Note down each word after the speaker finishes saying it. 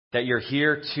that you're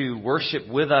here to worship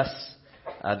with us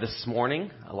this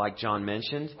morning. Like John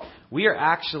mentioned, we are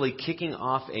actually kicking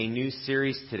off a new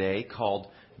series today called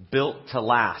Built to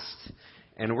Last.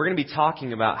 And we're going to be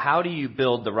talking about how do you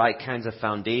build the right kinds of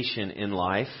foundation in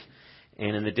life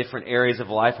and in the different areas of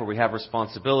life where we have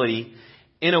responsibility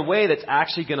in a way that's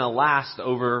actually going to last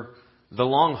over the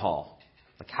long haul.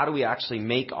 Like, how do we actually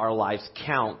make our lives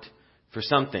count for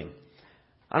something?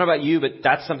 I don't know about you, but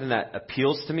that's something that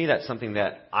appeals to me. That's something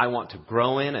that I want to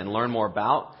grow in and learn more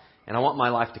about. And I want my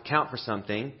life to count for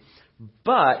something.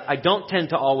 But I don't tend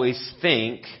to always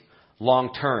think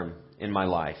long term in my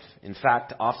life. In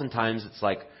fact, oftentimes it's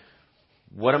like,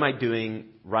 what am I doing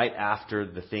right after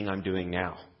the thing I'm doing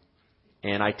now?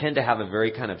 And I tend to have a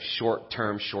very kind of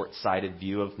short-term, short-sighted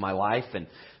view of my life and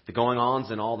the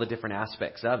going-ons and all the different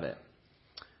aspects of it.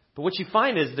 But what you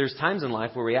find is there's times in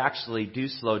life where we actually do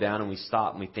slow down and we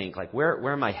stop and we think, like,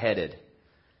 where am I headed?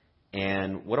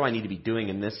 And what do I need to be doing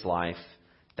in this life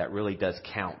that really does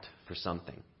count for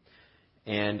something?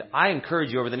 And I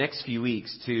encourage you over the next few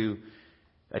weeks to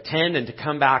attend and to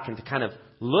come back and to kind of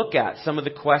look at some of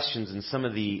the questions and some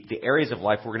of the areas of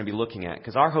life we're going to be looking at.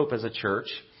 Because our hope as a church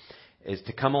is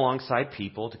to come alongside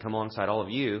people, to come alongside all of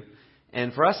you,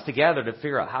 and for us together to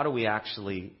figure out how do we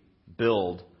actually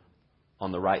build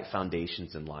on the right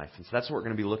foundations in life. And so that's what we're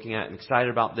going to be looking at. I'm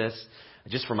excited about this.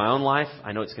 Just for my own life,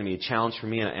 I know it's going to be a challenge for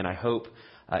me, and I hope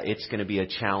it's going to be a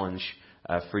challenge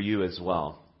for you as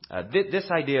well. This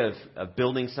idea of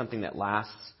building something that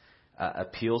lasts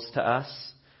appeals to us.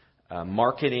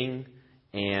 Marketing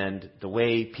and the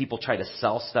way people try to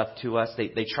sell stuff to us,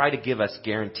 they try to give us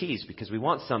guarantees because we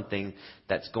want something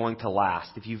that's going to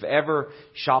last. If you've ever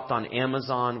shopped on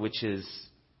Amazon, which is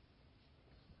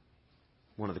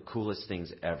one of the coolest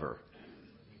things ever.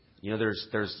 You know,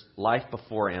 there's life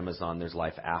before Amazon, there's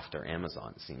life after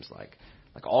Amazon, it seems like.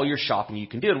 Like all your shopping you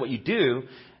can do. And what you do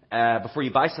before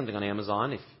you buy something on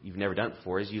Amazon, if you've never done it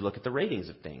before, is you look at the ratings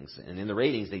of things. And in the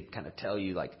ratings, they kind of tell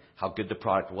you, like, how good the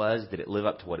product was. Did it live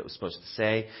up to what it was supposed to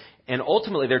say? And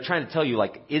ultimately, they're trying to tell you,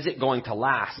 like, is it going to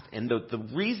last? And the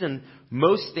reason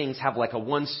most things have, like, a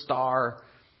 1-star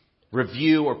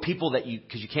review or people that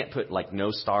because you can't put, like,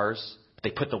 no stars. They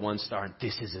put the 1 star, and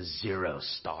this is a 0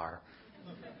 star.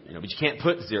 You know, but you can't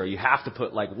put 0. You have to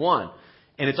put like 1.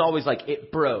 And it's always like,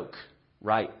 it broke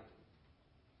right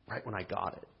when I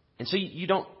got it. And so you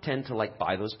don't tend to like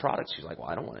buy those products. You're like, well,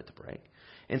 I don't want it to break.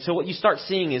 And so what you start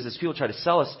seeing is as people try to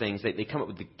sell us things, they come up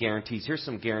with the guarantees. Here's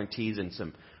some guarantees and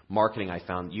some marketing I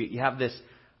found. You have this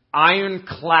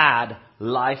ironclad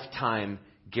lifetime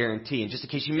guarantee. And just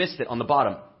in case you missed it, on the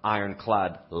bottom,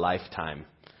 ironclad lifetime.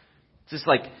 It's just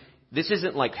like, this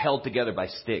isn't like held together by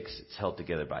sticks. It's held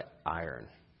together by iron.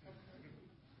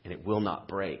 And it will not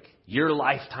break. Your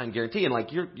lifetime guarantee. And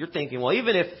like you're thinking, well,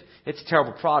 even if it's a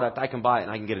terrible product, I can buy it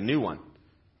and I can get a new one.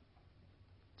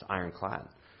 It's ironclad.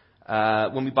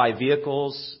 When we buy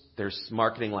vehicles, there's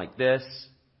marketing like this.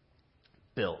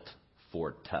 Built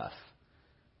Ford Tough.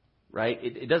 Right?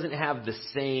 It doesn't have the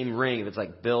same ring. It's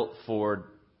like built Ford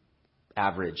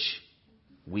Average,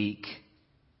 weak,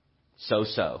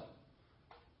 so-so.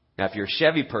 Now, if you're a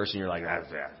Chevy person, you're like,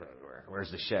 where's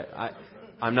the Chevy?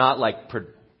 I'm not like,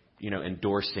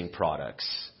 endorsing products.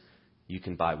 You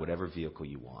can buy whatever vehicle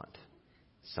you want.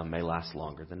 Some may last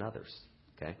longer than others.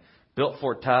 Okay, Built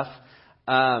Ford Tough.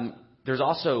 There's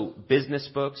also business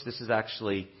books. This is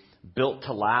actually Built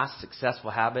to Last: Successful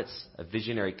Habits of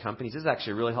Visionary Companies. This is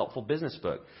actually a really helpful business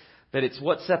book. That it's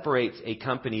what separates a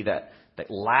company that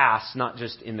lasts, not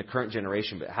just in the current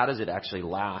generation, but how does it actually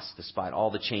last despite all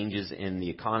the changes in the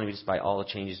economy, despite all the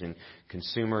changes in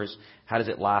consumers? How does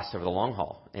it last over the long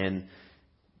haul? And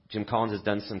Jim Collins has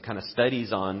done some kind of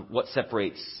studies on what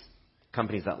separates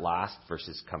companies that last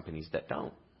versus companies that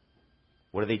don't.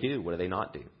 What do they do? What do they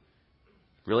not do?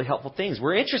 Really helpful things.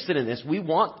 We're interested in this. We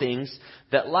want things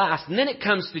that last. And then it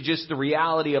comes to just the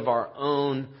reality of our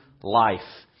own life.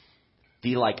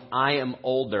 I am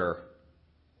older.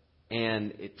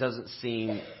 And it doesn't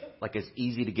seem like it's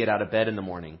easy to get out of bed in the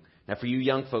morning. Now, for you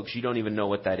young folks, you don't even know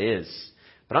what that is.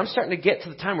 But I'm starting to get to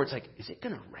the time where it's like, is it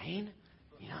going to rain?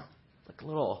 You know, like a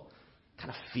little, kind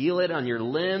of feel it on your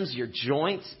limbs, your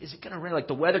joints. Is it going to rain? Like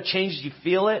the weather changes, you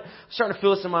feel it. I'm starting to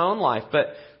feel this in my own life.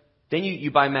 But then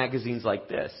you buy magazines like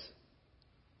this.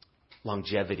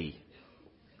 Longevity.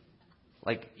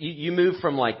 Like you move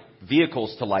from like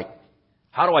vehicles to like,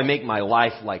 how do I make my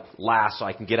life like last so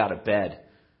I can get out of bed?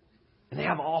 And they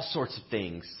have all sorts of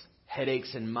things,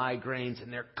 headaches and migraines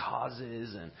and their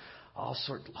causes and all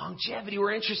sorts. Longevity,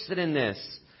 we're interested in this.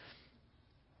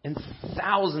 And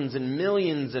thousands and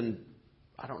millions and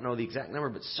I don't know the exact number,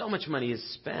 but so much money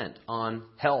is spent on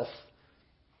health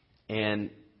And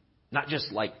not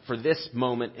just like for this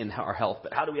moment in our health,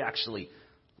 but how do we actually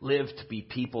live to be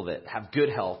people that have good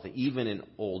health, even in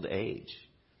old age?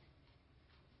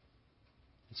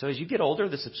 So as you get older,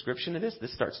 the subscription to this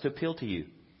starts to appeal to you.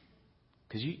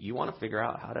 Because you want to figure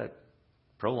out how to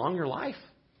prolong your life.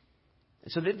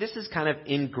 And so this is kind of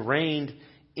ingrained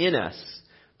in us.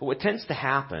 But what tends to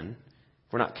happen,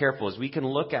 if we're not careful, is we can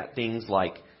look at things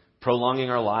like prolonging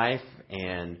our life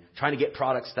and trying to get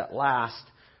products that last.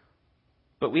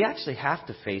 But we actually have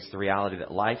to face the reality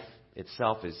that life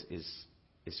itself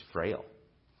is frail.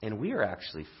 And we are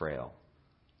actually frail.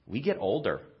 We get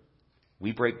older.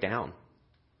 We break down.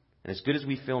 And as good as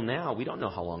we feel now, we don't know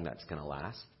how long that's going to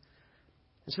last.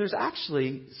 And so there's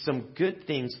actually some good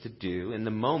things to do in the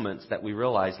moments that we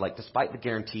realize, like despite the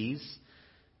guarantees,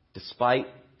 despite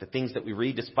the things that we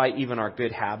read, despite even our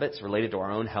good habits related to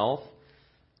our own health,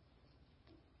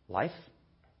 life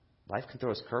can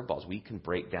throw us curveballs. We can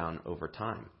break down over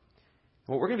time. And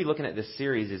what we're going to be looking at this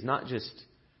series is not just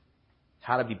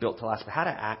how to be built to last, but how to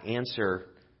answer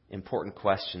important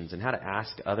questions and how to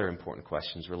ask other important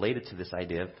questions related to this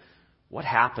idea of what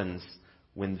happens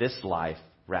when this life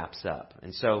wraps up.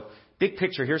 And so, big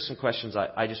picture, here's some questions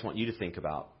I just want you to think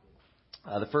about.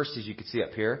 The first, as you can see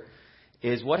up here,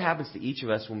 is what happens to each of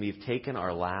us when we've taken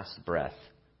our last breath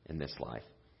in this life?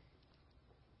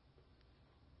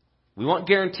 We want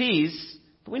guarantees,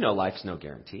 but we know life's no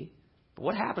guarantee. But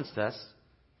what happens to us?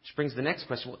 Which brings the next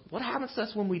question. What happens to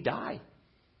us when we die?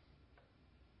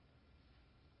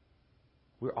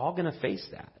 We're all going to face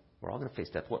that. We're all going to face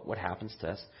death. What happens to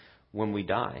us when we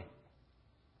die?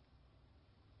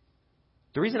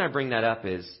 The reason I bring that up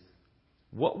is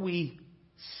what we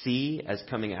see as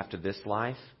coming after this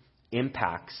life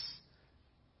impacts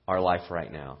our life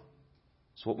right now.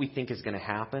 So what we think is going to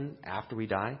happen after we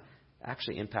die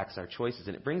actually impacts our choices.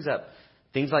 And it brings up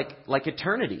things like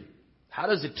eternity. How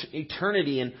does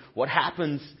eternity and what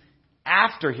happens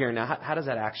after here now, how does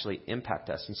that actually impact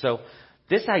us? And so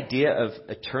this idea of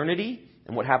eternity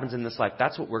and what happens in this life,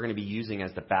 that's what we're going to be using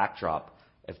as the backdrop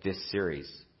of this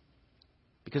series.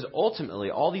 Because ultimately,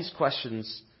 all these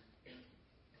questions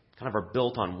kind of are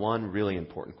built on one really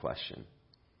important question,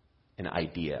 an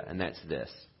idea, and that's this.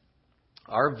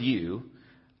 Our view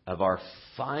of our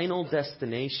final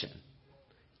destination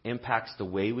impacts the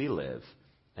way we live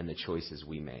and the choices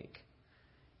we make.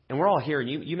 And we're all here, and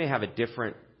you may have a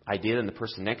different idea than the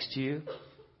person next to you,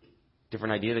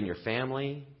 different idea than your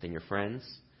family, than your friends.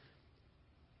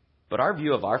 But our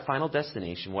view of our final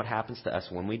destination, what happens to us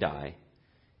when we die,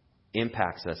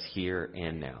 impacts us here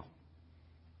and now.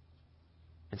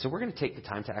 And so we're going to take the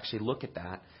time to actually look at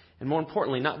that. And more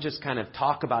importantly, not just kind of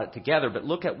talk about it together, but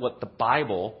look at what the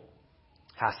Bible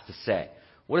has to say.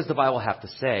 What does the Bible have to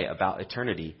say about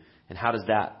eternity? And how does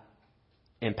that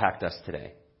impact us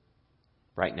today,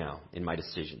 right now, in my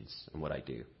decisions and what I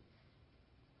do?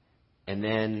 And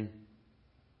then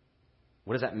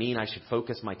what does that mean I should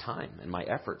focus my time and my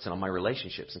efforts and on my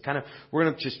relationships? And kind of, we're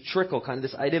going to just trickle kind of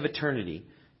this idea of eternity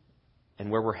and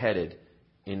where we're headed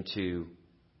into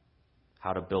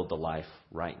how to build the life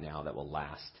right now that will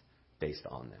last based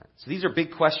on that. So these are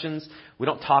big questions. We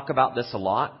don't talk about this a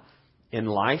lot in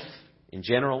life. In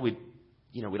general, we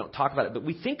don't talk about it, but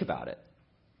we think about it.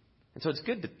 And so it's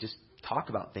good to just talk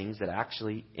about things that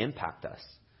actually impact us.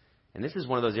 And this is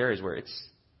one of those areas where it's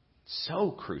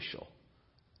so crucial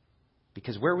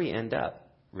because where we end up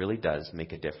really does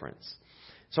make a difference.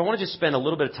 So I want to just spend a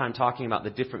little bit of time talking about the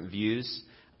different views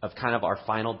of kind of our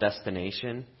final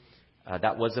destination.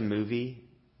 That was a movie.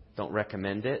 Don't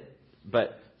recommend it.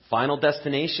 But Final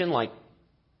Destination, like,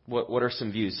 what are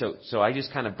some views? So I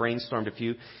just kind of brainstormed a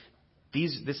few.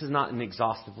 This is not an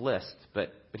exhaustive list,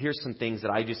 but here's some things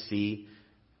that I just see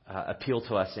appeal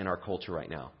to us in our culture right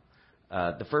now.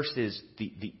 The first is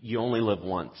the you only live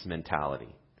once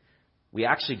mentality. We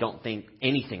actually don't think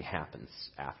anything happens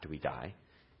after we die.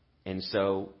 And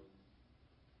so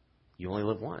you only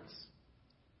live once.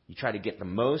 You try to get the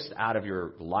most out of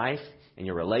your life and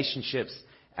your relationships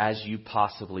as you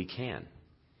possibly can.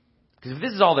 Because if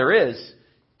this is all there is,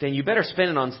 then you better spend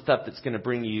it on stuff that's going to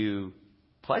bring you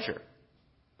pleasure,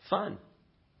 fun,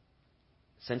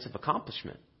 sense of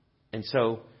accomplishment. And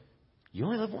so you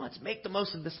only live once. Make the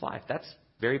most of this life. That's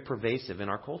very pervasive in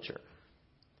our culture.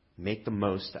 Make the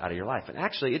most out of your life. And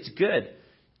actually, it's good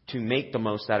to make the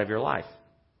most out of your life.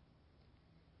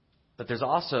 But there's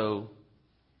also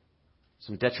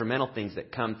some detrimental things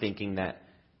that come thinking that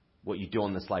what you do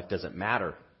in this life doesn't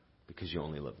matter because you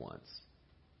only live once.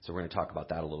 So we're going to talk about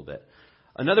that a little bit.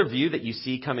 Another view that you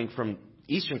see coming from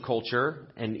Eastern culture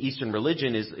and Eastern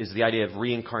religion is the idea of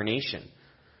reincarnation.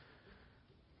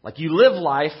 Like you live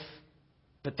life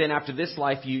But then after this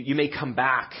life, you may come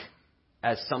back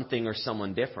as something or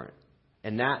someone different.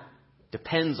 And that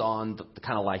depends on the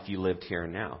kind of life you lived here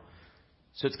and now.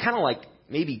 So it's kind of like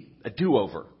maybe a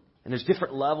do-over. And there's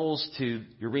different levels to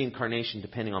your reincarnation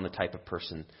depending on the type of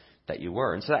person that you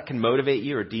were. And so that can motivate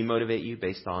you or demotivate you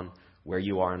based on where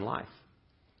you are in life.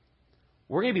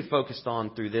 What we're going to be focused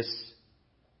on through this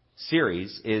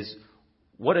series is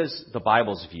what is the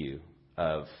Bible's view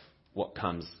of what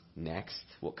comes next,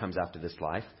 what comes after this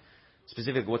life.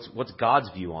 Specifically, what's God's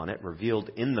view on it, revealed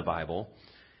in the Bible.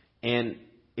 And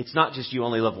it's not just you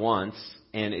only live once,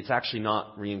 and it's actually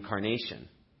not reincarnation.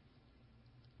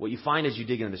 What you find as you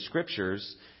dig into the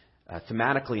Scriptures,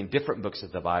 thematically in different books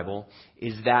of the Bible,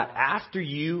 is that after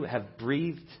you have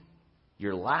breathed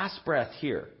your last breath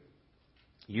here,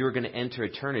 you're going to enter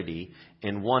eternity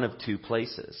in one of two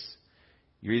places.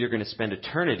 You're either going to spend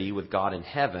eternity with God in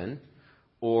heaven,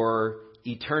 or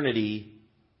eternity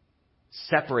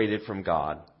separated from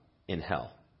God in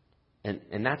hell.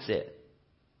 And that's it.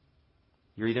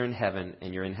 You're either in heaven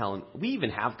and you're in hell. And we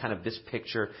even have kind of this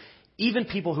picture. Even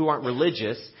people who aren't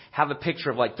religious have a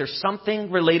picture of like there's something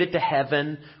related to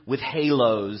heaven with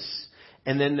halos.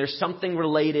 And then there's something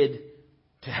related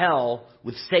to hell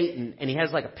with Satan. And he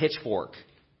has like a pitchfork.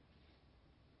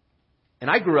 And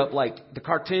I grew up like the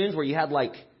cartoons where you had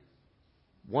like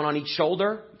one on each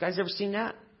shoulder. You guys ever seen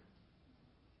that?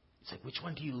 It's like, which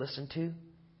one do you listen to?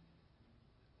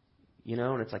 You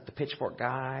know, and it's like the pitchfork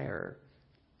guy or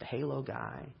the halo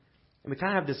guy. And we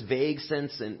kind of have this vague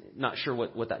sense and not sure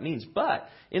what that means. But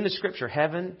in the Scripture,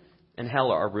 heaven and hell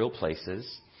are real places.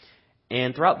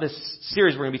 And throughout this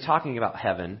series, we're going to be talking about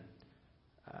heaven.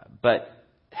 But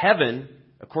heaven,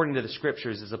 according to the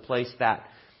Scriptures, is a place that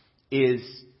is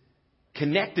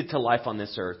connected to life on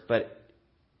this earth, but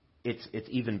it's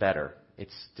even better.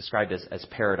 It's described as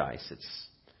paradise. It's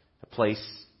a place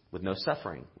with no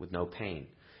suffering, with no pain.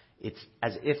 It's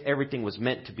as if everything was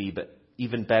meant to be, but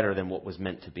even better than what was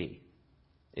meant to be.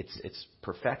 It's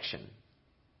perfection.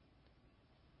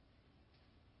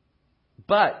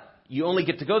 But you only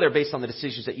get to go there based on the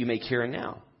decisions that you make here and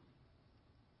now.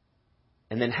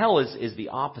 And then hell is the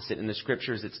opposite. In the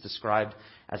Scriptures, it's described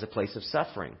as a place of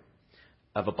suffering,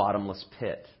 of a bottomless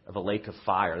pit, of a lake of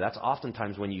fire. That's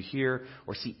oftentimes when you hear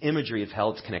or see imagery of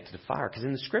hell, it's connected to fire. Because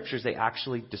in the Scriptures, they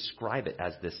actually describe it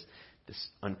as this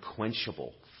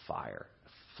unquenchable fire,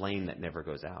 a flame that never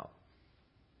goes out.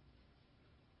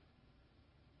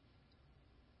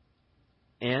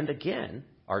 And again,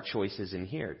 our choices in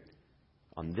here,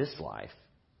 on this life,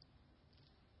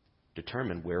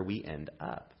 determine where we end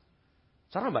up.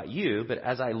 So I don't know about you, but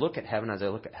as I look at heaven, as I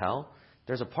look at hell,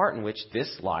 there's a part in which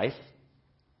this life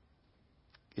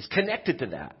is connected to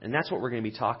that. And that's what we're going to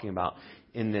be talking about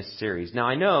in this series. Now,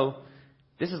 I know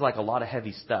this is like a lot of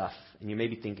heavy stuff. And you may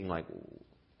be thinking like,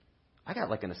 I got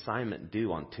like an assignment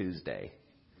due on Tuesday.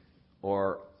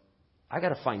 Or I got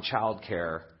to find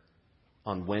childcare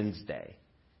on Wednesday.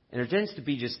 And there tends to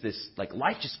be just this, like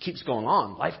life just keeps going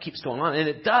on. Life keeps going on. And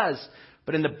it does.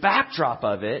 But in the backdrop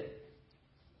of it,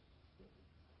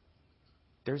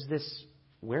 there's this,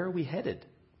 where are we headed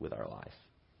with our life?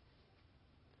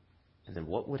 And then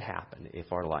what would happen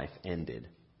if our life ended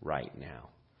right now?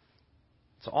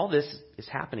 So all this is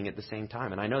happening at the same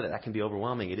time. And I know that can be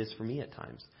overwhelming. It is for me at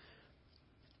times.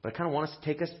 But I kind of want us to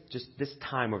take us just this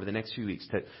time over the next few weeks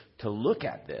to look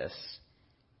at this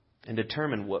and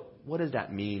determine what does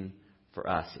that mean for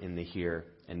us in the here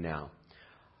and now.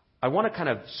 I want to kind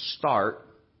of start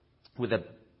with a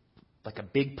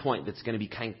big point that's going to be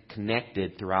kind of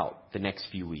connected throughout the next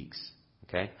few weeks.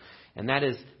 Okay? And that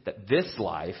is that this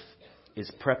life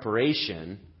is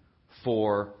preparation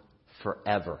for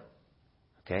forever.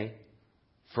 Okay?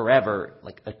 Forever,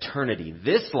 like eternity.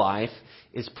 This life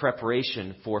is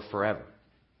preparation for forever.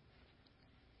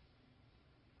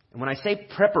 And when I say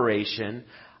preparation,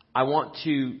 I want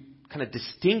to kind of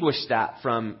distinguish that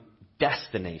from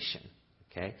destination.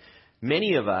 Okay?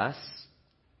 Many of us,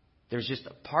 there's just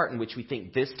a part in which we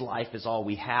think this life is all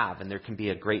we have, and there can be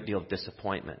a great deal of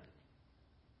disappointment.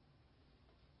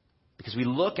 Because we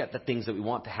look at the things that we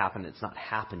want to happen and it's not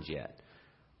happened yet.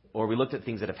 Or we looked at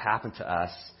things that have happened to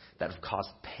us that have caused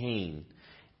pain.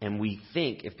 And we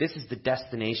think, if this is the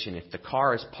destination, if the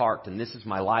car is parked and this is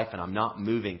my life and I'm not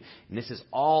moving, and this is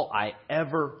all I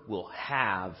ever will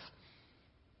have,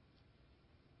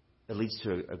 it leads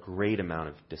to a great amount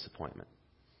of disappointment.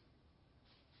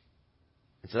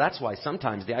 And so that's why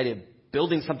sometimes the idea of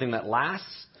building something that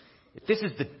lasts, if this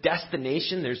is the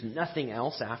destination, there's nothing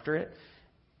else after it,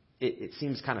 it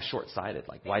seems kind of short-sighted.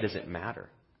 Like, why does it matter?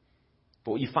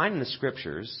 But what you find in the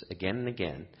Scriptures, again and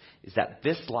again, is that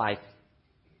this life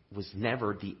was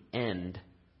never the end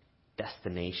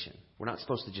destination. We're not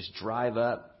supposed to just drive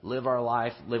up, live our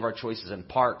life, live our choices, and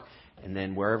park, and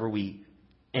then wherever we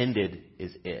ended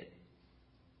is it.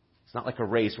 It's not like a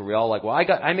race where we all like, well,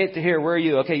 I made it to here. Where are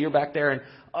you? Okay, you're back there. And,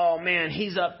 oh, man,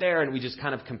 he's up there. And we just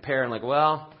kind of compare and like,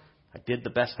 well, I did the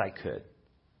best I could.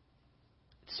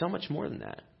 It's so much more than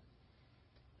that.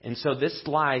 And so this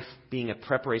life being a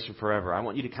preparation forever, I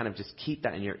want you to kind of just keep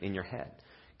that in your head,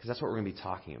 because that's what we're going to be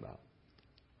talking about.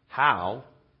 How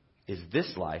is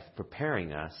this life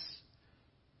preparing us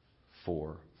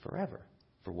for forever,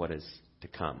 for what is to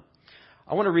come?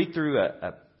 I want to read through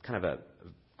a kind of a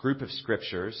group of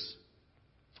scriptures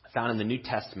found in the New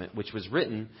Testament, which was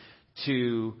written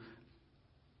to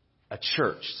a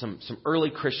church, some early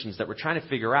Christians that were trying to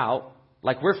figure out,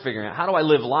 like we're figuring out, how do I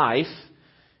live life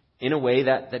in a way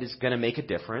that is going to make a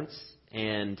difference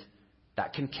and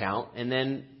that can count, and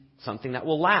then something that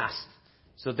will last.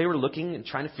 So they were looking and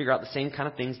trying to figure out the same kind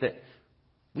of things that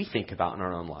we think about in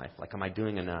our own life. Like, am I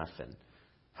doing enough? And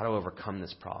how do I overcome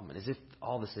this problem? And is it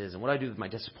all this is? And what do I do with my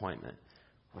disappointment?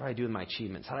 What do I do with my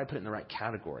achievements? How do I put it in the right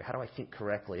category? How do I think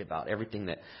correctly about everything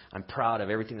that I'm proud of,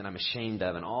 everything that I'm ashamed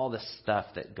of, and all this stuff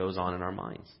that goes on in our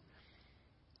minds?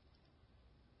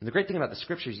 And the great thing about the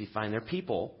Scriptures, you find there are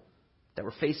people that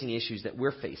were facing issues that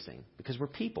we're facing, because we're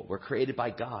people. We're created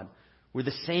by God. We're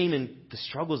the same in the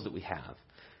struggles that we have.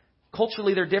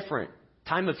 Culturally, they're different.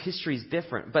 Time of history is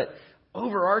different. But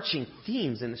overarching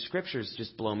themes in the Scriptures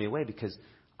just blow me away, because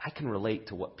I can relate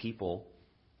to what people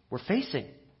were facing,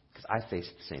 because I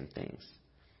faced the same things.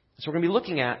 So we're going to be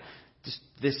looking at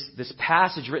this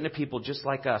passage written to people just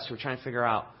like us who are trying to figure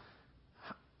out,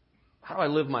 how do I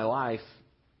live my life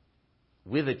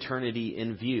with eternity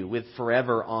in view, with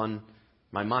forever on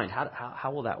my mind?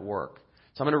 How will that work?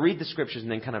 So I'm going to read the Scriptures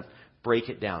and then kind of break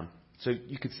it down. So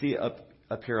you can see it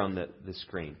up here on the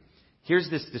screen. Here's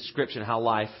this description of how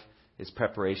life is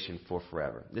preparation for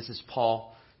forever. This is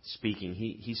Paul speaking.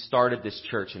 He started this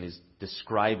church and is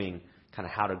describing kind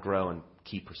of how to grow and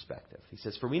keep perspective. He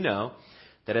says, "For we know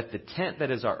that if the tent that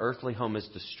is our earthly home is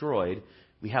destroyed,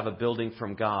 we have a building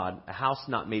from God, a house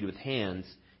not made with hands,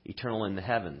 eternal in the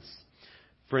heavens.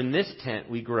 For in this tent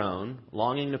we groan,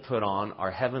 longing to put on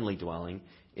our heavenly dwelling,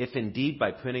 if indeed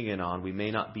by putting it on we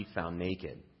may not be found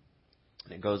naked."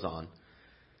 And it goes on.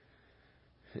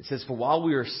 It says, "For while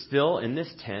we are still in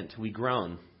this tent, we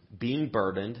groan, being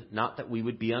burdened, not that we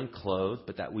would be unclothed,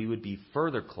 but that we would be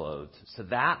further clothed, so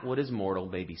that what is mortal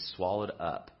may be swallowed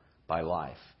up by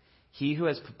life. He who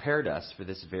has prepared us for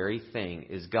this very thing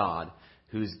is God,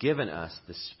 who has given us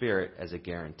the Spirit as a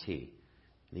guarantee."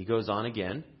 And he goes on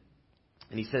again,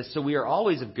 and he says, "So we are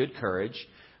always of good courage.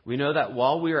 We know that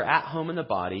while we are at home in the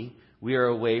body, we are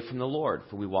away from the Lord,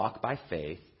 for we walk by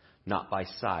faith, not by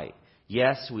sight.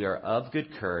 Yes, we are of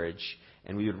good courage,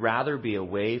 and we would rather be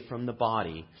away from the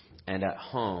body and at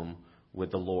home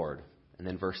with the Lord." And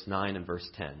then verse 9 and verse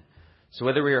 10. "So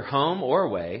whether we are home or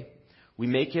away, we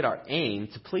make it our aim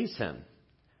to please Him.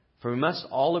 For we must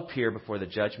all appear before the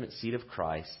judgment seat of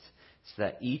Christ, so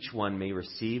that each one may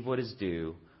receive what is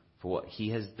due for what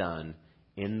he has done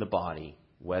in the body,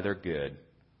 whether good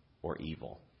or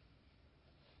evil."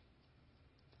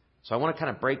 So I want to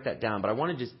kind of break that down, but I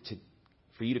wanted just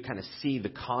for you to kind of see the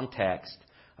context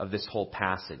of this whole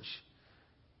passage.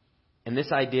 And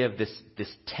this idea of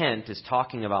this tent is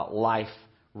talking about life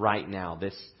right now,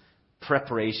 this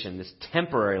preparation, this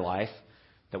temporary life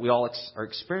that we all are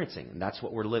experiencing, and that's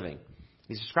what we're living.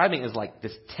 He's describing it as like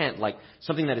this tent, like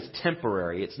something that is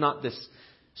temporary. It's not this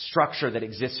structure that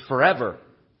exists forever.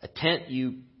 A tent,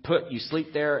 you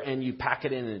sleep there and you pack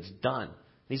it in and it's done.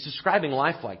 And he's describing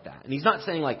life like that. And he's not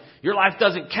saying like, your life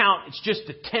doesn't count, it's just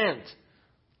a tent.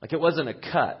 Like it wasn't a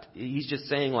cut. He's just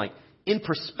saying like, in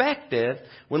perspective,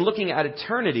 when looking at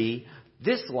eternity,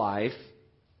 this life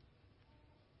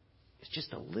is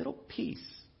just a little piece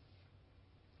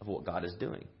of what God is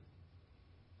doing.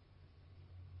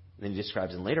 And then he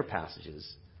describes in later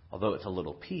passages, although it's a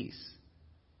little piece,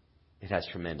 it has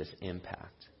tremendous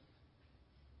impact.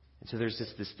 And so there's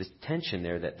this tension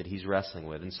there that he's wrestling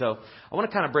with. And so I want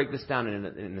to kind of break this down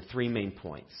in the three main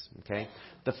points. Okay,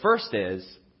 the first is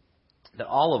that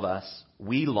all of us,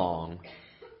 we long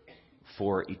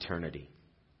for eternity.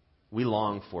 We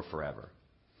long for forever.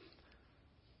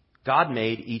 God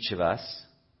made each of us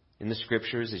in the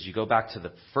Scriptures. As you go back to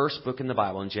the first book in the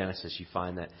Bible, in Genesis, you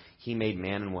find that He made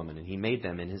man and woman, and He made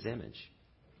them in His image.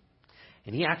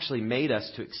 And He actually made us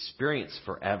to experience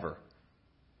forever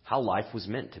how life was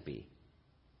meant to be,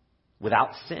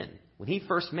 without sin. When He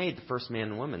first made the first man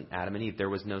and woman, Adam and Eve, there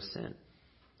was no sin.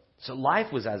 So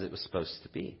life was as it was supposed to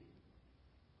be.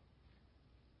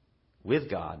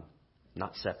 With God,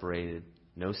 not separated,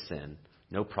 no sin,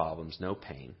 no problems, no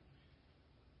pain.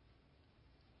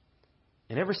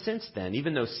 And ever since then,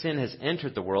 even though sin has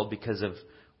entered the world because of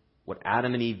what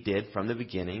Adam and Eve did from the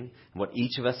beginning, and what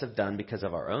each of us have done because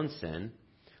of our own sin,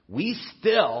 we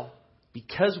still,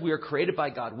 because we are created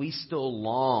by God, we still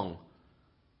long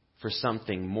for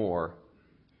something more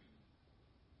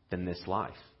than this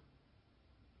life.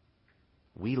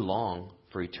 We long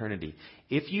for eternity.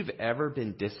 If you've ever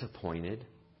been disappointed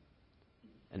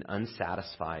and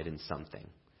unsatisfied in something,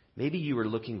 maybe you were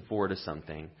looking forward to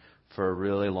something for a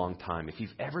really long time. If you've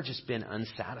ever just been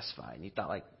unsatisfied and you thought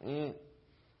like,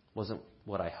 wasn't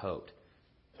what I hoped,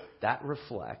 that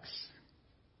reflects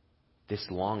this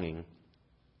longing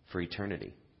for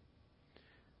eternity.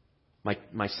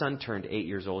 My son turned 8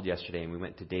 years old yesterday, and we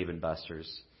went to Dave &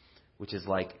 Buster's, which is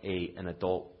like an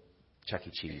adult Chuck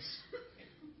E. Cheese.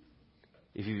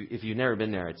 If you've never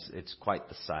been there, it's quite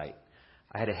the sight.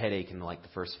 I had a headache in like the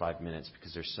first 5 minutes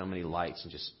because there's so many lights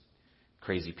and just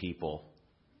crazy people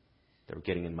that were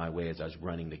getting in my way as I was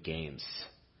running the games.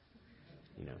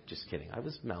 Just kidding. I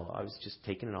was mellow. I was just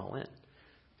taking it all in.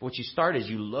 But what you start is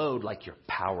you load like your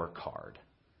power card.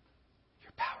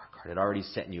 Your power card. It already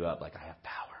setting you up like I have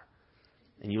power.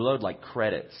 And you load like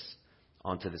credits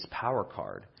onto this power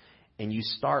card. And you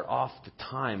start off the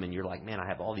time and you're like, man, I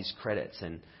have all these credits.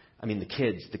 And I mean,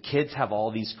 the kids have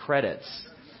all these credits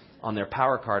on their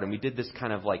power card. And we did this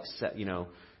kind of like set,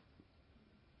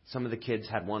 some of the kids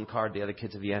had one card, the other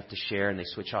kids you have to share, and they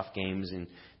switch off games, and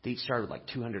they each started with like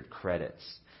 200 credits.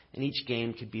 And each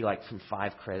game could be like from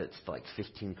 5 credits to like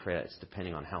 15 credits,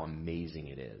 depending on how amazing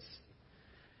it is.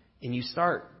 And you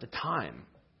start the time,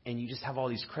 and you just have all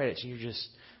these credits, and you're just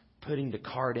putting the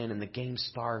card in, and the game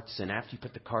starts. And after you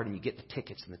put the card in, you get the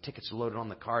tickets, and the tickets are loaded on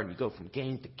the card, and you go from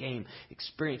game to game,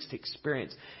 experience to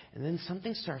experience. And then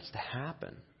something starts to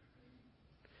happen.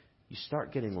 You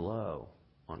start getting low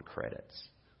on credits.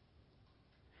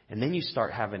 And then you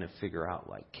start having to figure out,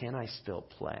 like, can I still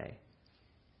play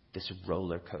this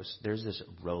roller coaster? There's this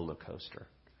roller coaster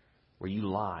where you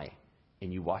lie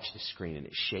and you watch the screen and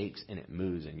it shakes and it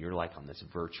moves and you're like on this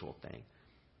virtual thing.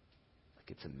 Like,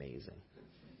 it's amazing.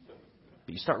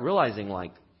 But you start realizing,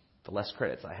 like, the less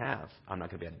credits I have, I'm not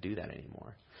going to be able to do that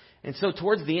anymore. And so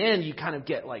towards the end, you kind of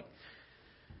get like,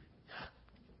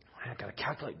 I've got to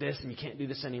calculate this and you can't do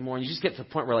this anymore. And you just get to the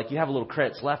point where, like, you have a little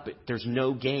credits left, but there's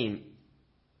no game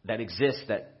that exists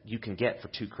that you can get for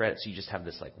 2 credits. So you just have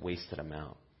this like wasted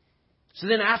amount. So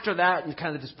then after that, and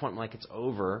kind of this point, like it's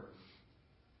over,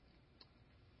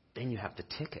 then you have the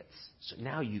tickets. So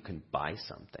now you can buy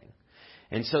something.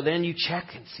 And so then you check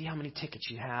and see how many tickets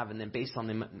you have. And then based on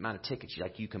the amount of tickets,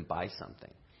 you can buy something.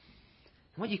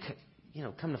 And what you could,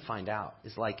 come to find out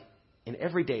is like in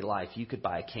everyday life, you could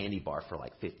buy a candy bar for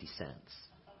like 50 cents,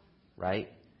 right?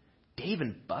 Dave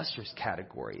 & Buster's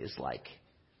category is like,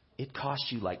 it costs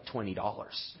you like $20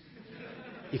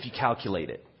 if you calculate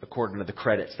it according to the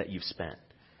credits that you've spent.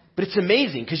 But it's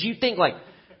amazing because you think like,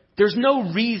 there's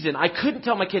no reason. I couldn't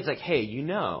tell my kids like, hey,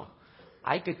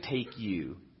 I could take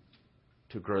you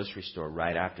to a grocery store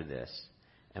right after this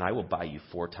and I will buy you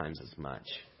 4 times as much.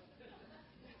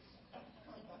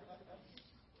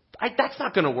 That's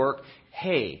not going to work.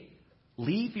 Hey,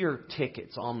 leave your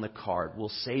tickets on the card. We'll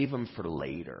save them for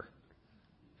later.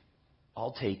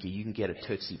 I'll take you. You can get a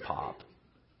Tootsie Pop,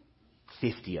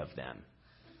 50 of them.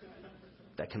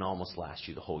 That can almost last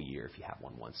you the whole year if you have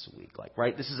one once a week. Like,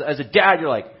 right? This is, as a dad, you're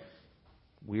like,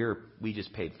 we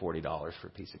just paid $40 for a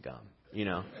piece of gum,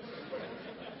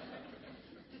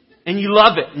 And you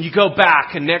love it. And you go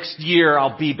back, and next year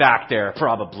I'll be back there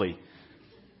probably.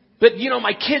 But,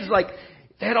 my kids, like,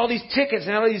 they had all these tickets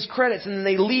and all these credits, and then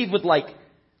they leave with like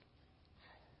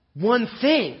one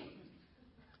thing.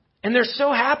 And they're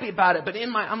so happy about it. But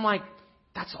I'm like,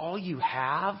 that's all you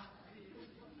have?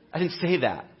 I didn't say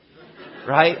that.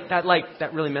 Right?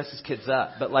 That really messes kids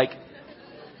up. But like,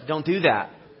 don't do that.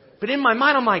 But in my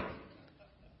mind, I'm like,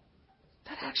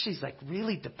 that actually is like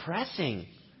really depressing.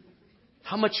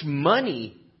 How much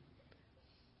money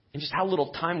and just how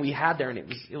little time we had there, and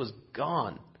it was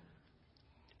gone.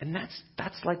 And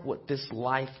that's like what this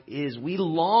life is. We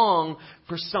long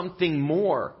for something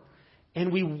more.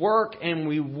 And we work and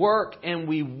we work and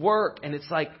we work. And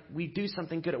it's like we do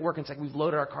something good at work. And it's like we've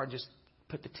loaded our card, just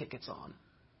put the tickets on.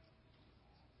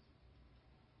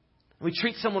 We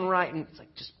treat someone right and it's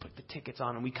like just put the tickets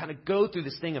on. And we kind of go through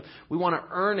this thing of we want to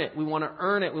earn it. We want to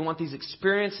earn it. We want these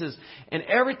experiences and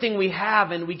everything we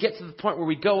have. And we get to the point where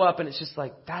we go up and it's just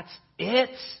like, that's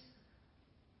it.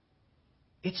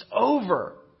 It's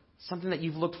over. Something that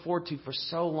you've looked forward to for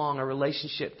so long, a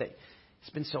relationship that it's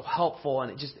been so helpful,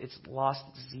 and it's lost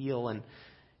its zeal. And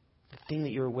the thing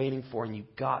that you were waiting for and you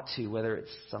got to, whether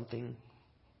it's something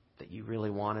that you really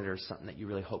wanted or something that you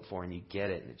really hoped for and you get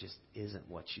it and it just isn't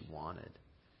what you wanted.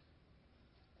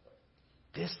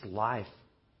 This life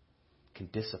can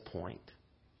disappoint.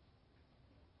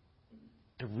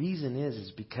 The reason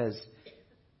is because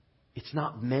it's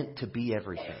not meant to be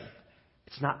everything.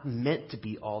 It's not meant to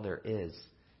be all there is.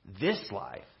 This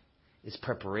life is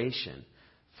preparation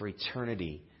for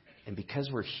eternity. And because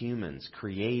we're humans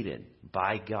created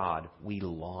by God, we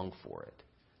long for it.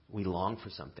 We long for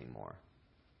something more.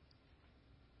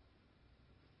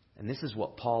 And this is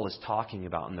what Paul is talking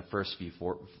about in the first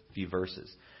few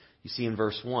verses. You see in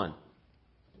verse 1,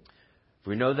 "For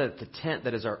we know that the tent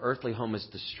that is our earthly home is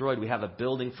destroyed. We have a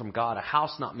building from God, a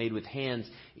house not made with hands,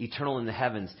 eternal in the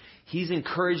heavens." He's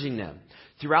encouraging them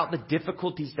throughout the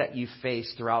difficulties that you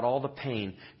face, throughout all the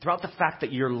pain, throughout the fact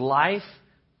that your life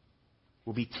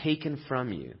will be taken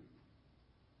from you,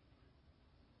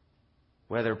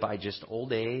 whether by just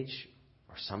old age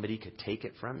or somebody could take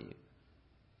it from you.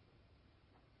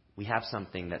 We have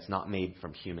something that's not made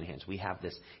from human hands. We have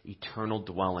this eternal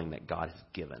dwelling that God has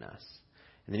given us.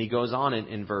 And then he goes on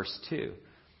in verse 2. You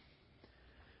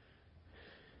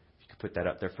could put that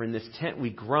up there. "For in this tent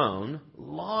we groan,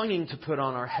 longing to put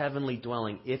on our heavenly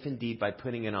dwelling, if indeed by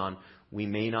putting it on we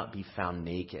may not be found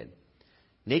naked."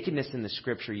 Nakedness in the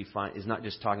Scripture you find is not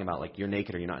just talking about like you're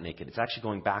naked or you're not naked. It's actually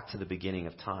going back to the beginning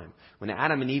of time. When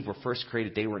Adam and Eve were first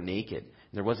created, they were naked.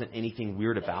 And there wasn't anything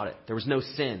weird about it. There was no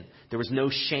sin. There was no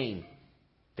shame.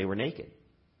 They were naked.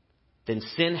 Then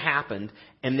sin happened,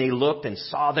 and they looked and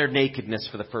saw their nakedness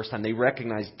for the first time. They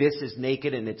recognized this is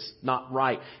naked and it's not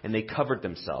right, and they covered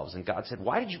themselves. And God said,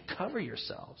 "Why did you cover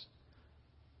yourselves?"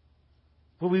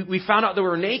 "Well, we found out that we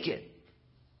were naked."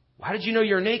 "Why did you know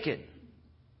you were naked?"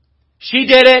 "She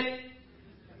did it.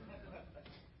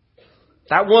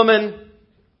 That woman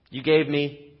you gave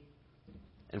me."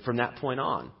 And from that point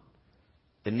on,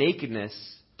 the nakedness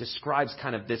describes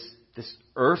kind of this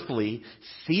earthly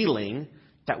feeling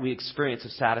that we experience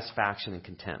of satisfaction and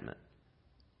contentment.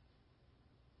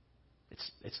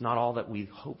 It's not all that we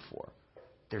hope for.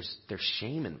 There's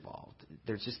shame involved.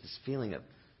 There's just this feeling of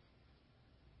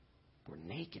we're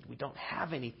naked. We don't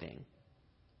have anything.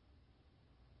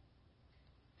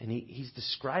 And he's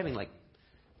describing like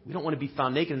we don't want to be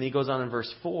found naked. And then he goes on in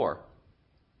verse 4.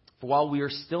 "For while we are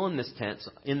still in this tent,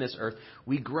 in this earth,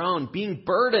 we groan, being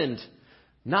burdened,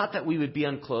 not that we would be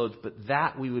unclothed, but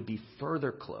that we would be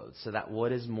further clothed, so that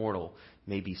what is mortal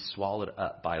may be swallowed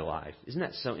up by life." Isn't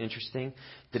that so interesting?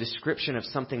 The description of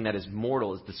something that is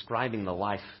mortal is describing the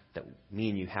life that me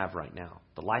and you have right now.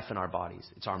 The life in our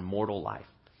bodies. It's our mortal life.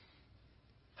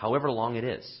 However long it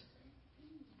is.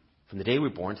 From the day we're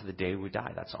born to the day we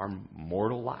die. That's our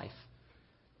mortal life.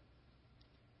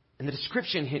 And the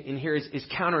description in here is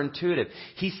counterintuitive.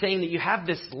 He's saying that you have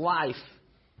this life,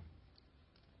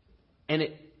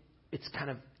 and it's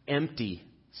kind of empty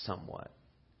somewhat.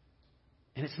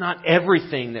 And it's not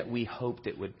everything that we hoped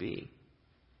it would be.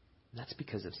 And that's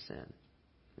because of sin.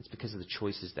 It's because of the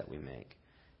choices that we make.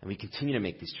 And we continue to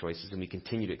make these choices, and we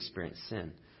continue to experience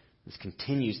sin. This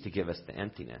continues to give us the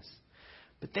emptiness.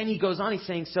 But then he goes on, he's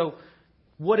saying, so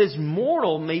what is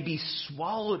mortal may be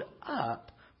swallowed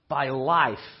up by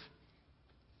life.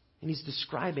 And he's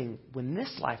describing when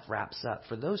this life wraps up,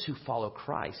 for those who follow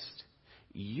Christ,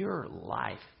 your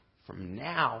life from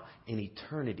now in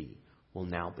eternity will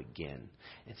now begin.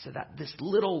 And so that this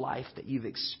little life that you've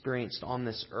experienced on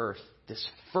this earth, this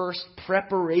first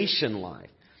preparation life,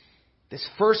 this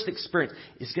first experience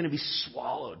is going to be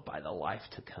swallowed by the life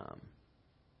to come.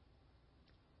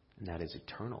 And that is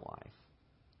eternal life.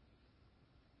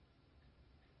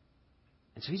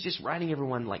 And so he's just writing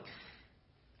everyone like,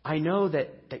 I know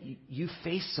that you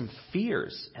face some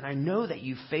fears, and I know that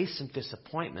you face some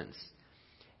disappointments,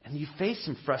 and you face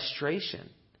some frustration. And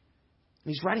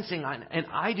he's writing saying, and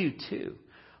I do too.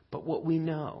 But what we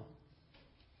know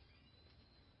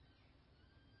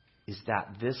is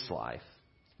that this life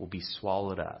will be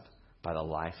swallowed up by the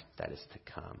life that is to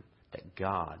come, that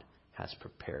God has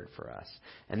prepared for us.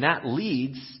 And that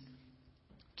leads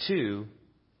to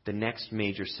the next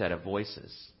major set of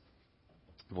verses.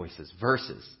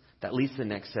 That leads to the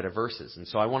next set of verses. And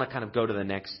so I want to kind of go to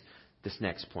this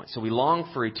next point. So we long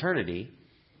for eternity.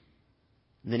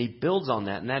 And then he builds on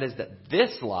that, and that is that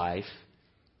this life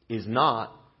is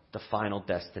not the final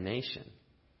destination.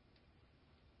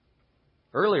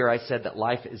 Earlier I said that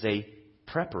life is a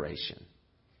preparation.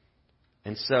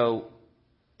 And so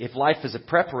if life is a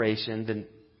preparation, then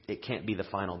it can't be the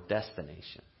final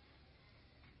destination.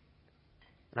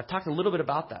 And I've talked a little bit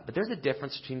about that, but there's a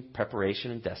difference between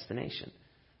preparation and destination.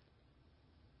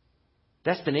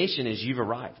 Destination is you've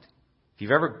arrived. If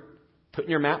you've ever put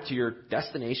in your map to your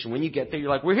destination, when you get there,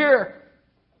 you're like, we're here.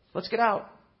 Let's get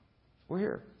out. We're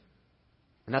here.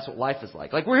 And that's what life is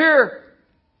like. Like, we're here.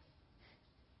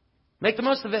 Make the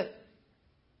most of it.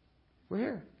 We're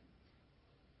here.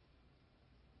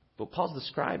 But what Paul's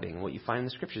describing, what you find in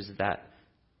the Scriptures, is that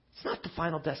it's not the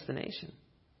final destination.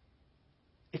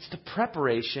 It's the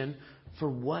preparation for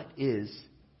what is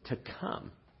to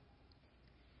come.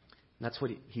 And that's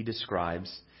what he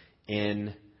describes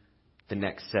in the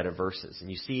next set of verses.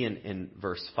 And you see in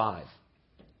verse 5,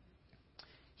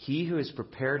 he who has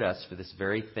prepared us for this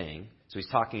very thing, so he's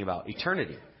talking about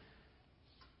eternity.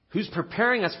 Who's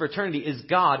preparing us for eternity is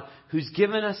God, who's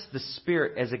given us the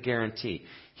Spirit as a guarantee.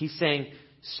 He's saying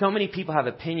so many people have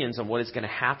opinions on what is going to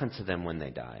happen to them when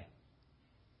they die.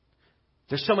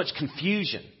 There's so much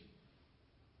confusion.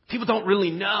 People don't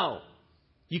really know.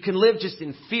 You can live just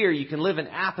in fear. You can live in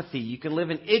apathy. You can live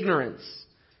in ignorance.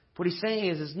 What he's saying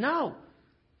is no.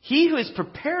 He who has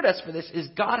prepared us for this is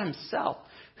God himself,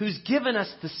 who's given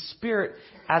us the Spirit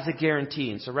as a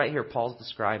guarantee. And so right here, Paul's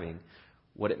describing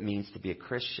what it means to be a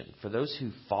Christian. For those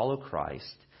who follow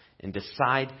Christ and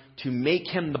decide to make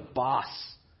him the boss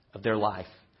of their life,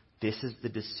 this is the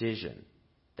decision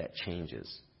that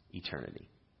changes eternity.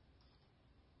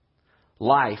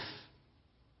 Life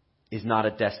is not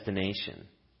a destination,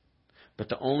 but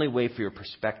the only way for your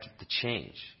perspective to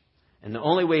change, and the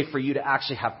only way for you to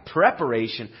actually have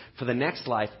preparation for the next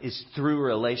life, is through a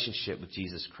relationship with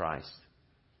Jesus Christ.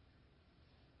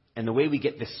 And the way we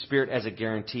get the Spirit as a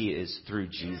guarantee is through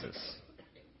Jesus.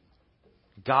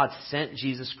 God sent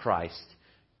Jesus Christ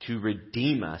to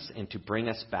redeem us and to bring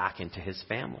us back into his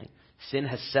family. Sin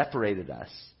has separated us.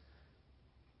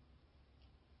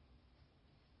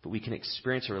 But we can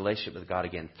experience a relationship with God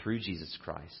again through Jesus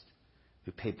Christ,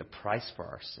 who paid the price for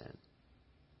our sin,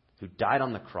 who died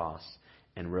on the cross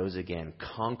and rose again,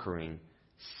 conquering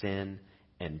sin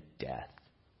and death.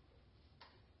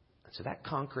 So that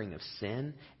conquering of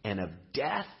sin and of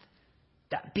death,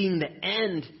 that being the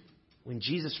end, when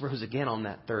Jesus rose again on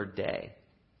that third day,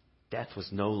 death was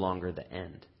no longer the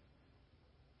end.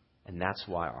 And that's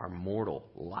why our mortal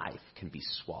life can be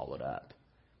swallowed up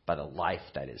by the life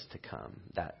that is to come.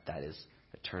 That is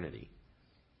eternity.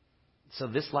 So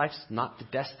this life's not the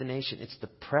destination. It's the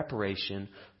preparation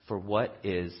for what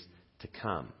is to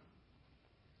come.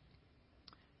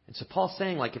 And so Paul's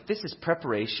saying, like, if this is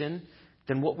preparation,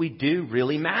 then what we do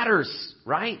really matters,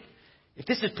 right? If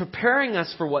this is preparing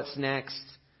us for what's next,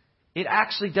 it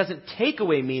actually doesn't take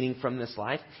away meaning from this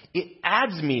life. It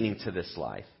adds meaning to this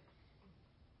life.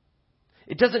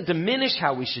 It doesn't diminish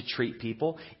how we should treat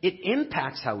people. It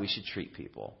impacts how we should treat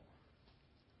people.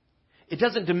 It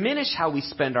doesn't diminish how we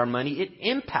spend our money. It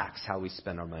impacts how we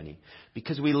spend our money,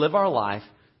 because we live our life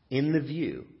in the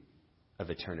view of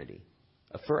eternity,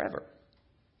 of forever.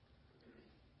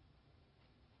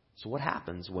 So what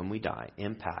happens when we die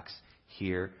impacts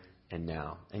here and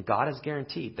now. And God has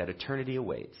guaranteed that eternity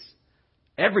awaits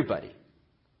everybody.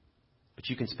 But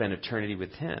you can spend eternity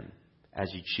with him as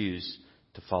you choose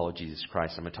to follow Jesus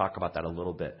Christ. I'm going to talk about that a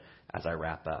little bit as I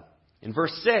wrap up. In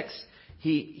verse 6,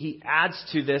 he adds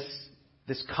to this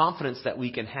confidence that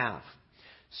we can have.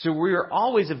 So we are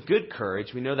always of good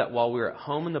courage. We know that while we are at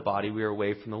home in the body, we are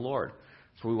away from the Lord.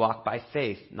 For we walk by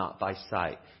faith, not by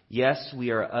sight. Yes,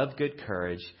 we are of good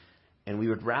courage, and we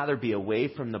would rather be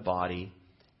away from the body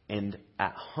and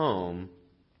at home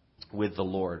with the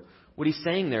Lord. What he's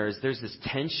saying there is there's this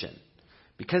tension.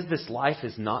 Because this life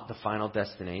is not the final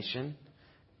destination,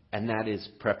 and that is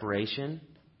preparation,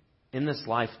 in this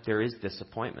life there is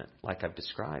disappointment, like I've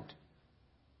described.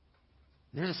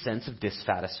 There's a sense of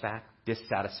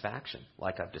dissatisfaction,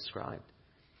 like I've described.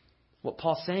 What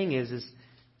Paul's saying is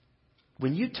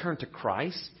when you turn to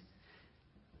Christ,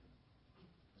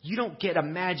 you don't get a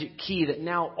magic key that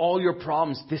now all your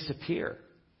problems disappear.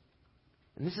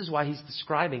 And this is why he's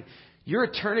describing your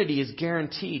eternity is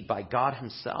guaranteed by God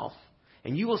himself.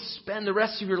 And you will spend the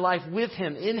rest of your life with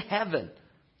him in heaven.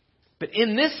 But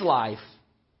in this life,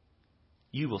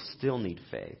 you will still need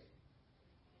faith.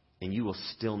 And you will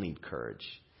still need courage.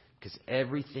 Because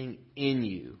everything in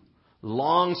you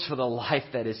longs for the life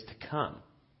that is to come.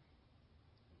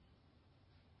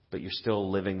 But you're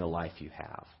still living the life you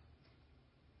have.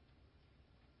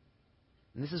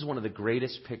 And this is one of the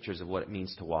greatest pictures of what it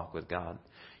means to walk with God.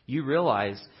 You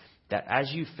realize that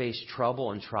as you face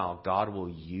trouble and trial, God will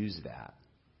use that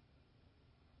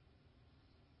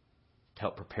to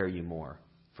help prepare you more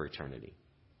for eternity.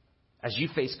 As you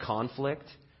face conflict,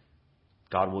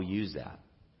 God will use that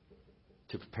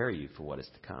to prepare you for what is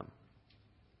to come.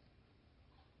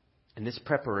 And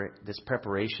this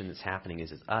preparation that's happening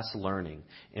is us learning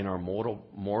in our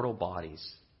mortal bodies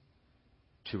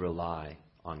to rely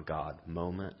on God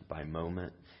moment by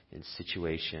moment, in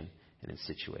situation and in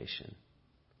situation.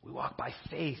 We walk by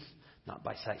faith, not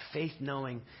by sight. Faith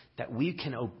knowing that we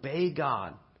can obey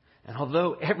God. And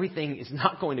although everything is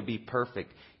not going to be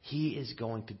perfect, He is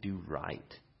going to do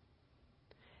right.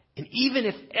 And even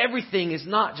if everything is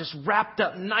not just wrapped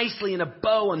up nicely in a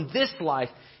bow in this life,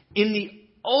 in the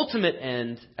ultimate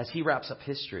end, as He wraps up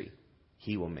history,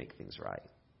 He will make things right.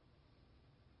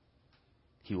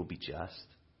 He will be just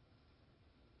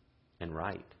and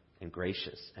right and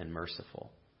gracious and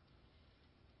merciful.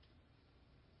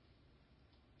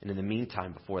 And in the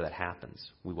meantime, before that happens,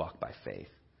 we walk by faith,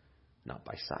 not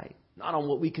by sight. Not on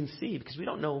what we can see, because we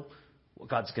don't know what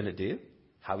God's going to do,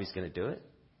 how He's going to do it.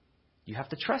 You have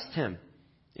to trust Him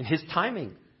in His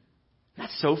timing.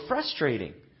 That's so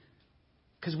frustrating,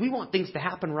 because we want things to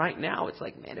happen right now. It's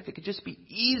like, man, if it could just be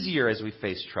easier as we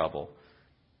face trouble.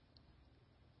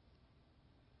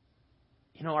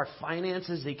 You know, our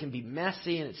finances, they can be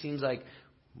messy, and it seems like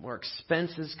more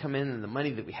expenses come in than the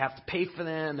money that we have to pay for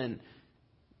them, and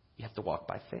you have to walk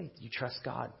by faith. You trust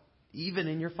God, even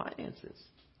in your finances.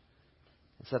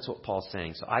 And so that's what Paul's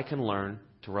saying. So I can learn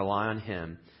to rely on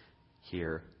Him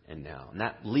here and now. And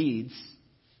that leads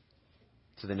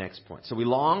to the next point. So we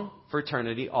long for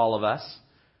eternity, all of us.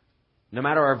 No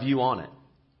matter our view on it,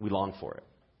 we long for it.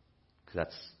 Because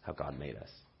that's how God made us.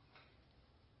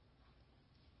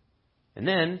 And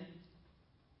then,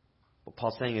 what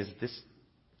Paul's saying is this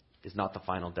is not the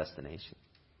final destination.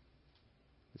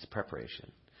 It's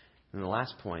preparation. And the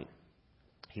last point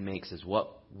he makes is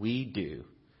what we do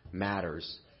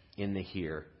matters in the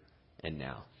here and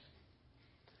now.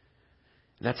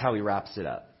 And that's how he wraps it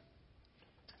up.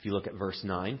 If you look at verse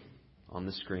 9 on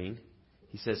the screen,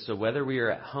 he says, so whether we are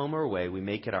at home or away, we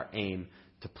make it our aim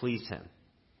to please Him.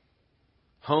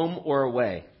 Home or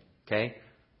away, okay?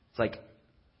 It's like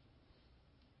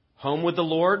home with the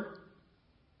Lord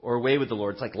or away with the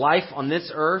Lord. It's like life on this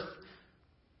earth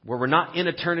where we're not in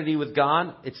eternity with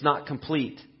God, it's not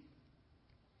complete.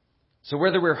 So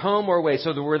whether we're home or away,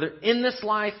 so whether in this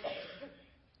life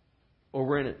or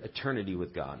we're in eternity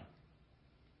with God,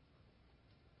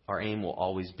 our aim will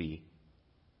always be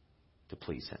to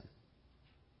please Him.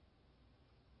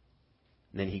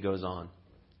 And then he goes on.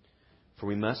 For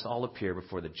we must all appear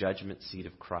before the judgment seat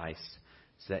of Christ,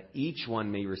 so that each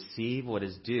one may receive what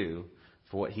is due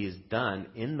for what he has done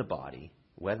in the body,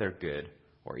 whether good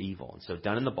or evil. And so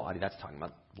done in the body, that's talking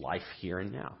about life here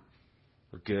and now.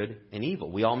 Or good and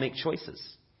evil. We all make choices.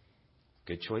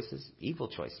 Good choices, evil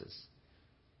choices.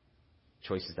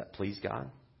 Choices that please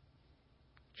God.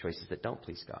 Choices that don't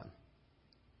please God.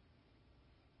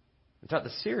 And throughout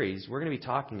the series, we're going to be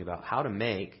talking about how to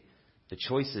make the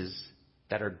choices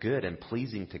that are good and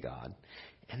pleasing to God.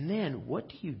 And then, what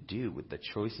do you do with the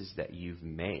choices that you've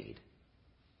made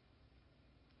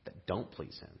that don't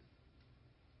please Him?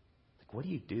 Like, what do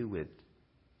you do with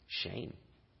shame?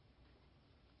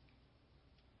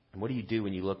 And what do you do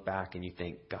when you look back and you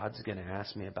think, God's going to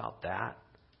ask me about that?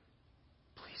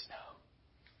 Please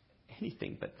no.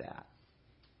 Anything but that.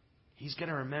 He's going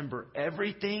to remember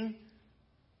everything.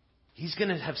 He's going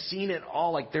to have seen it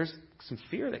all. Like, there's some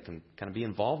fear that can kind of be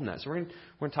involved in that. So we're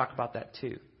going to talk about that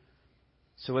too.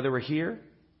 So whether we're here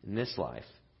in this life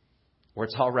or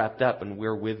it's all wrapped up and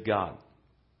we're with God,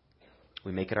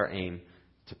 we make it our aim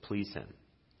to please Him.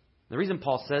 The reason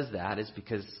Paul says that is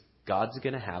because God's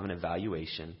going to have an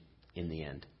evaluation in the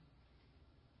end.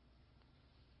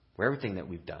 Where everything that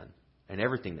we've done and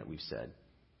everything that we've said,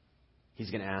 He's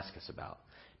going to ask us about.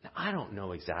 Now, I don't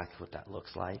know exactly what that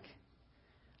looks like.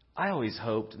 I always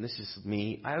hoped, and this is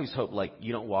me, I always hope like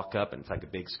you don't walk up and it's like a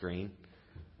big screen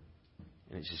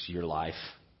and it's just your life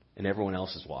and everyone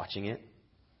else is watching it.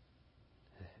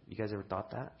 You guys ever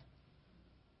thought that?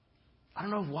 I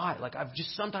don't know why. Like, I've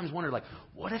just sometimes wondered, like,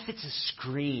 what if it's a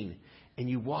screen and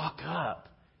you walk up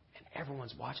and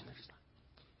everyone's watching? They're just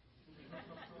like,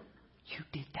 you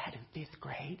did that in 5th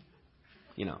grade?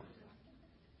 You know,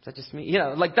 is that just me? Yeah,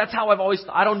 like that's how I've always,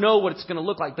 I don't know what it's going to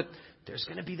look like, but there's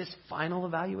going to be this final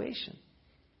evaluation.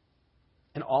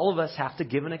 And all of us have to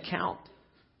give an account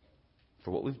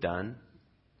for what we've done,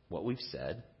 what we've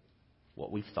said,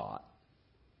 what we've thought.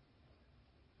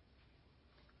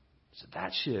 So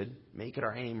that should make it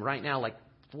our aim right now, like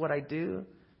what I do,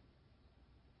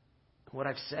 what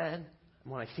I've said,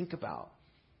 and what I think about.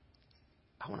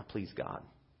 I want to please God.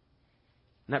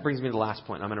 And that brings me to the last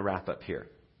point. I'm going to wrap up here.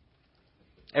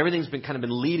 Everything's been kind of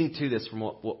been leading to this from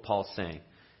what Paul's saying.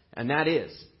 And that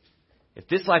is, if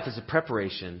this life is a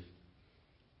preparation,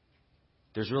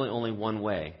 there's really only one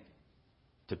way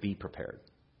to be prepared.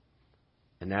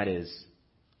 And that is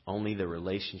only the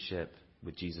relationship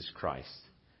with Jesus Christ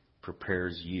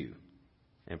prepares you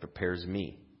and prepares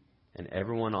me and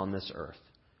everyone on this earth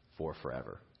for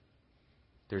forever.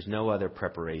 There's no other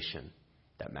preparation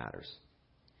that matters.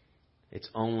 It's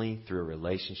only through a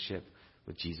relationship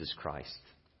with Jesus Christ.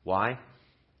 Why?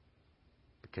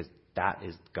 Because that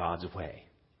is God's way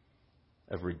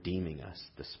of redeeming us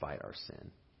despite our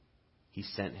sin. He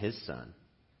sent His Son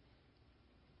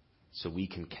so we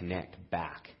can connect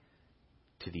back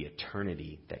to the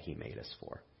eternity that He made us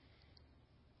for.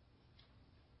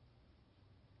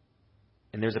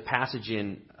 And there's a passage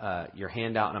in your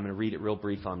handout, and I'm going to read it real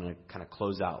brief. I'm going to kind of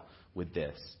close out with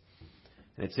this.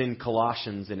 And it's in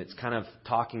Colossians, and it's kind of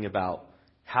talking about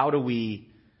how do we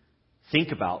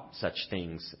think about such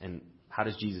things and how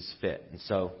does Jesus fit. And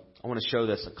so I want to show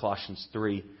this in Colossians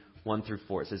 3, 1 through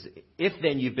 4. It says, if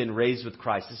then you've been raised with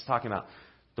Christ, this is talking about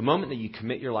the moment that you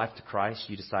commit your life to Christ,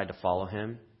 you decide to follow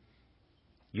Him.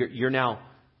 You're now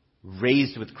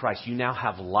raised with Christ. You now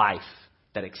have life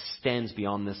that extends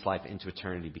beyond this life into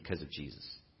eternity because of Jesus.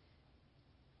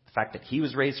 The fact that He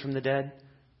was raised from the dead,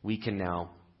 we can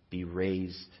now be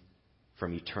raised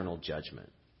from eternal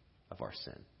judgment of our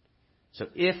sin. So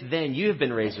if then you have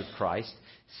been raised with Christ,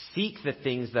 seek the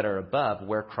things that are above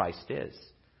where Christ is.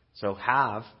 So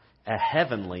have a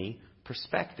heavenly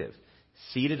perspective,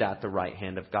 seated at the right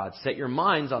hand of God. Set your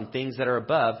minds on things that are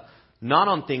above, not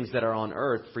on things that are on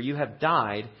earth, for you have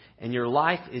died and your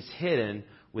life is hidden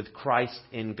with Christ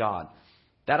in God.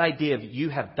 That idea of you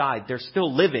have died, they're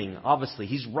still living, obviously.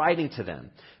 He's writing to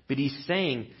them. But he's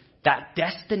saying that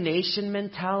destination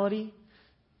mentality,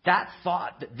 that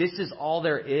thought that this is all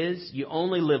there is, you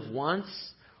only live once,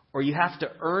 or you have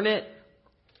to earn it,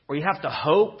 or you have to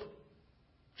hope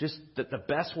just that the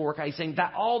best will work out. He's saying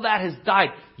that all that has died.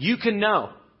 You can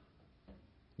know.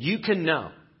 You can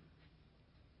know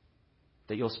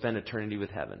that you'll spend eternity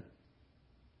with heaven.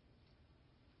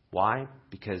 Why?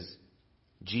 Because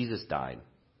Jesus died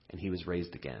and He was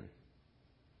raised again.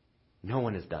 No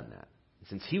one has done that.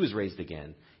 Since He was raised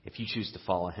again, if you choose to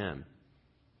follow Him,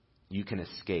 you can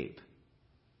escape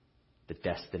the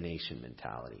destination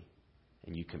mentality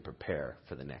and you can prepare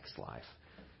for the next life.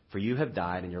 For you have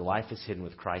died and your life is hidden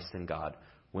with Christ in God.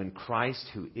 When Christ,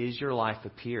 who is your life,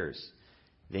 appears,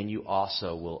 then you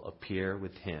also will appear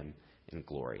with Him in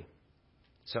glory.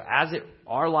 So as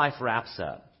our life wraps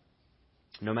up,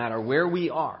 no matter where we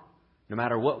are, no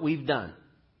matter what we've done,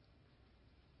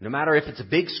 no matter if it's a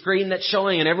big screen that's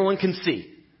showing and everyone can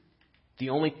see, the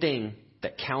only thing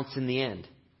that counts in the end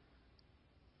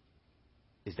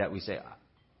is that we say,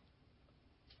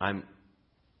 I'm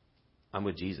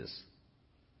with Jesus.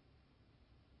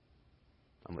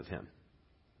 I'm with Him.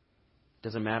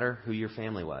 Doesn't matter who your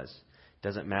family was.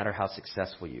 Doesn't matter how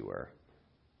successful you were.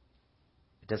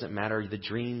 It doesn't matter the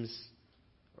dreams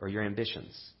or your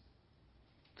ambitions.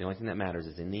 The only thing that matters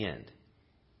is in the end,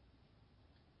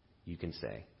 you can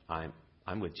say,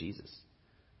 I'm with Jesus.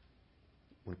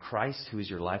 When Christ, who is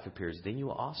your life, appears, then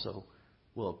you also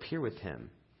will appear with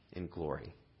Him in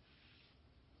glory.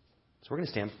 So we're going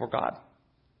to stand before God.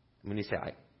 And when you say,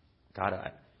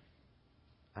 God,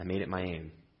 I made it my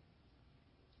aim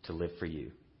to live for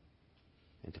you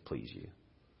and to please you.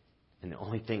 And the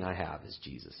only thing I have is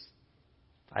Jesus.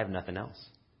 I have nothing else.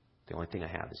 The only thing I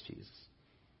have is Jesus.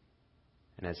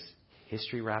 And as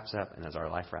history wraps up and as our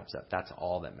life wraps up, that's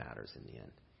all that matters in the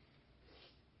end.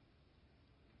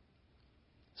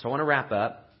 So I want to wrap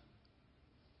up.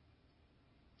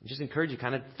 Just encourage you to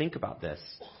kind of think about this.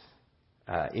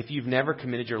 If you've never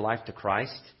committed your life to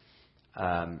Christ,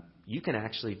 you can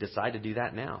actually decide to do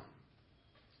that now.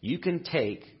 You can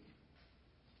take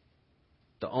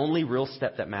the only real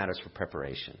step that matters for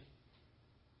preparation,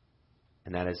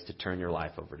 and that is to turn your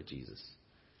life over to Jesus.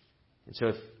 And so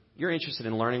if you're interested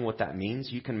in learning what that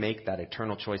means, you can make that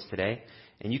eternal choice today,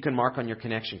 and you can mark on your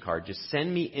connection card, just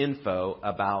send me info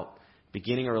about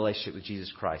beginning a relationship with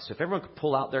Jesus Christ. So if everyone could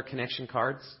pull out their connection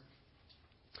cards,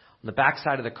 on the back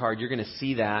side of the card, you're going to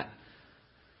see that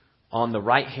on the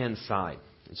right-hand side.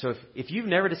 And so if you've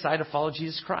never decided to follow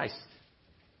Jesus Christ,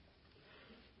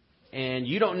 and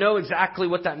you don't know exactly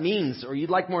what that means, or you'd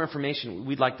like more information,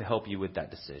 we'd like to help you with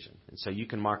that decision. And so you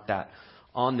can mark that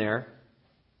on there.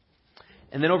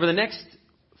 And then over the next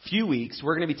few weeks,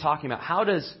 we're going to be talking about how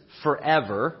does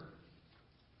forever,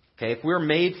 okay, if we're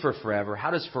made for forever,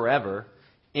 how does forever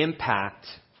impact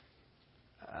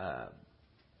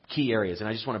key areas? And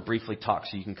I just want to briefly talk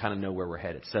so you can kind of know where we're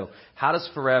headed. So how does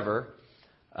forever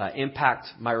impact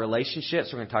my relationships?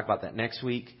 We're going to talk about that next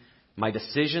week. My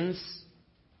decisions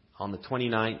on the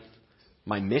 29th.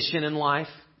 My mission in life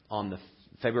on the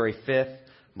February 5th.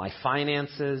 my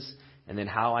finances, and then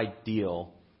how I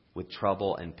deal with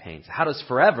trouble and pain. So how does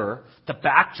forever, the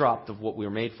backdrop of what we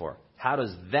were made for, how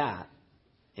does that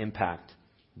impact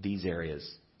these areas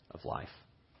of life?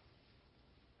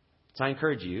 So I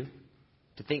encourage you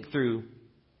to think through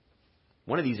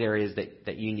one of these areas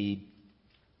that you need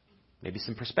maybe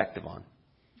some perspective on.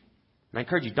 And I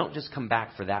encourage you, don't just come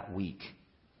back for that week,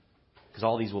 because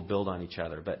all these will build on each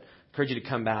other. But I encourage you to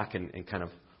come back and kind of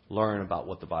learn about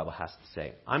what the Bible has to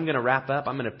say. I'm going to wrap up.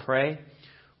 I'm going to pray.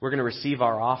 We're going to receive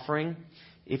our offering.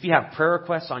 If you have prayer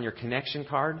requests on your connection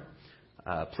card,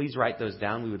 please write those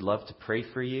down. We would love to pray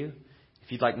for you.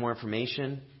 If you'd like more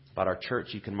information about our church,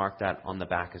 you can mark that on the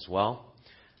back as well.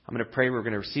 I'm going to pray. We're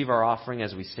going to receive our offering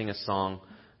as we sing a song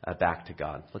back to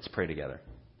God. Let's pray together.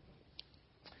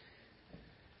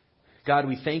 God,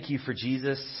 we thank you for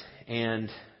Jesus and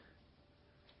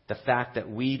the fact that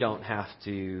we don't have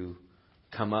to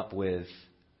come up with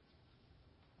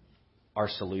our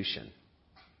solution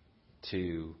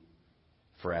to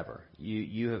forever.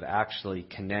 You have actually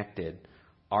connected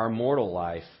our mortal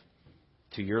life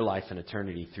to your life in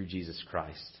eternity through Jesus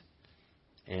Christ.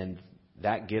 And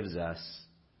that gives us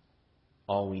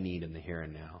all we need in the here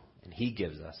and now. And He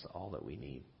gives us all that we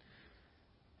need.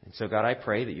 And so, God, I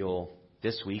pray that you'll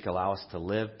this week allow us to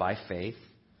live by faith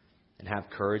and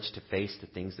have courage to face the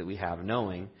things that we have,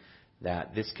 knowing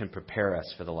that this can prepare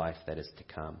us for the life that is to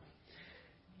come.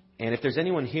 And if there's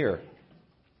anyone here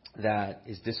that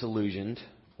is disillusioned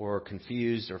or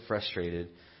confused or frustrated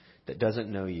that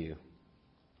doesn't know you,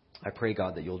 I pray,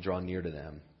 God, that you'll draw near to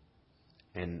them.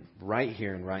 And right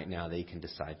here and right now, they can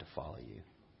decide to follow you.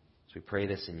 So we pray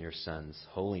this in your Son's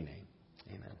holy name.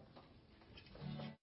 Amen.